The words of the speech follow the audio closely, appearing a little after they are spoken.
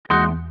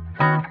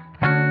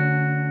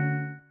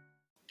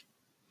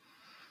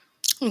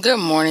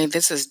Good morning.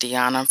 This is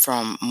Deanna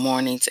from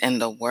Mornings in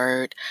the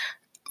Word.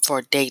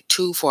 For day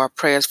 2 for our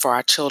prayers for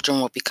our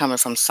children will be coming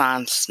from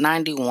Psalms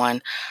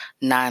 91,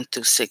 9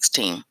 through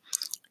 16.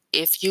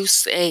 If you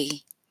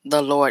say,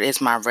 "The Lord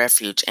is my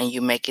refuge," and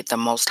you make it the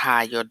Most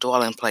High your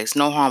dwelling place,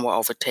 no harm will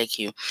overtake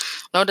you.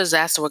 No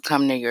disaster will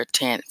come near your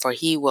tent, for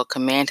he will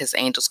command his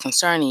angels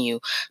concerning you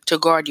to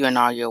guard you in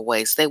all your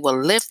ways. They will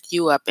lift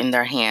you up in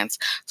their hands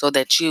so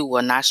that you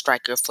will not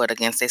strike your foot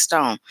against a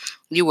stone.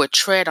 You will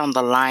tread on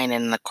the lion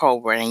and the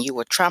cobra, and you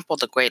will trample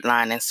the great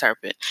lion and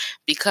serpent.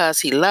 Because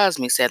he loves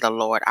me, said the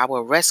Lord, I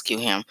will rescue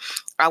him.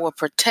 I will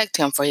protect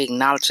him, for he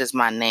acknowledges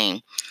my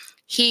name.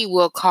 He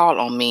will call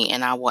on me,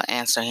 and I will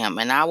answer him,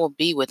 and I will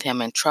be with him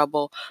in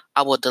trouble.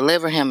 I will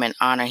deliver him and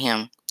honor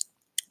him.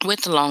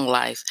 With long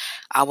life,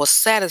 I will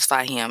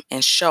satisfy him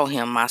and show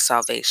him my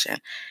salvation.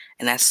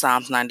 And that's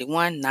Psalms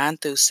 91, 9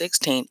 through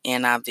 16,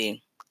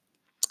 NIV.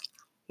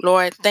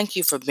 Lord, thank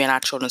you for being our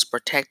children's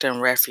protector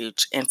and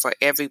refuge and for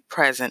every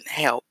present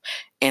help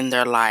in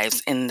their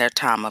lives in their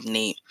time of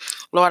need.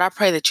 Lord, I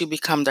pray that you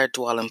become their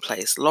dwelling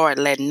place. Lord,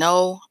 let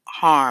no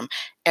harm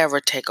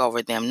ever take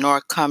over them nor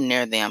come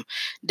near them.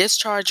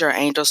 Discharge your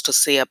angels to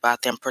see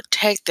about them,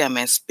 protect them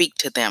and speak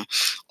to them.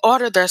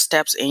 Order their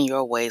steps in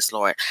your ways,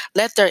 Lord.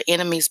 Let their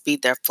enemies be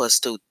their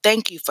footstool.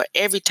 Thank you for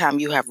every time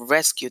you have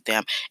rescued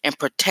them and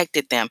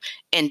protected them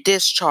and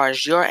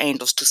discharged your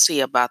angels to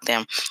see about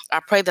them. I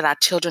pray that our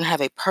children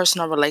have a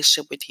personal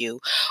relationship with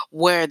you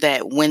where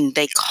that when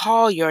they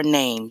call your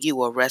name, you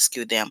will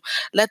rescue them.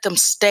 Let them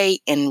stay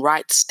in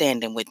right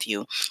standing with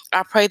you.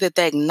 I pray that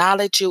they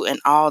acknowledge you in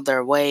all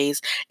their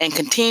ways and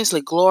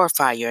continuously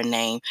glorify your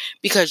name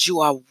because you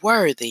are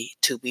worthy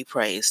to be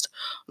praised.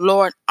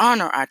 Lord,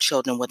 honor our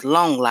children with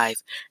long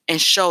life and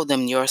show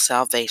them your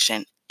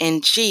salvation.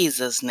 In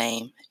Jesus'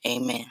 name,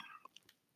 amen.